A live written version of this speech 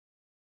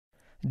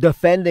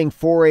Defending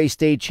 4A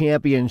state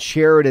champion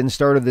Sheridan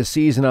started the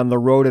season on the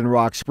road in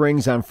Rock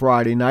Springs on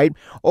Friday night.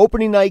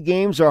 Opening night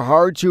games are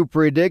hard to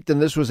predict,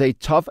 and this was a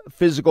tough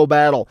physical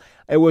battle.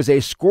 It was a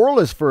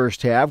scoreless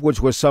first half,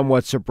 which was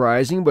somewhat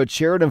surprising, but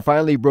Sheridan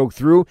finally broke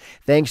through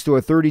thanks to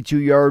a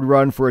 32-yard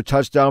run for a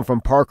touchdown from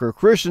Parker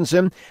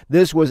Christensen.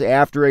 This was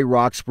after a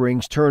Rock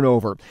Springs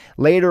turnover.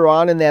 Later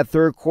on in that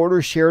third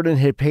quarter, Sheridan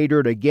hit pay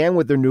dirt again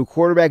with their new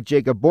quarterback,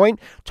 Jacob Boynt,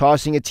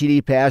 tossing a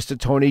TD pass to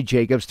Tony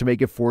Jacobs to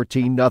make it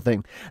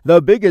 14-0.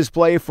 The biggest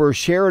play for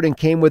Sheridan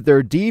came with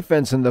their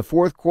defense in the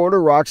fourth quarter.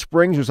 Rock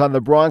Springs was on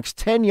the Bronx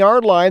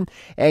 10-yard line,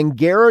 and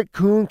Garrett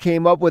Kuhn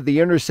came up with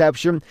the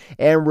interception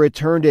and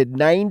returned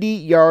it 90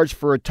 yards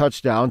for a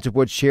touchdown to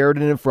put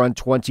Sheridan in front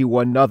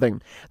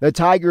 21-0. The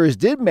Tigers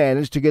did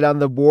manage to get on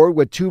the board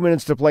with 2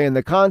 minutes to play in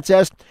the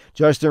contest,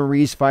 Justin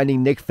Reese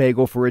finding Nick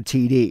Fagel for a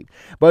TD.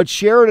 But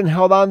Sheridan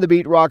held on to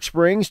beat Rock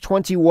Springs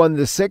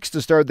 21-6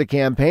 to start the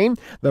campaign.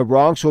 The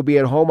Bronx will be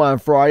at home on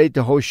Friday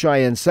to host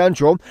Cheyenne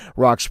Central.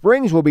 Rock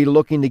Springs will be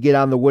looking to get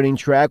on the winning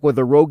track with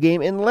a road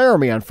game in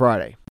Laramie on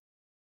Friday.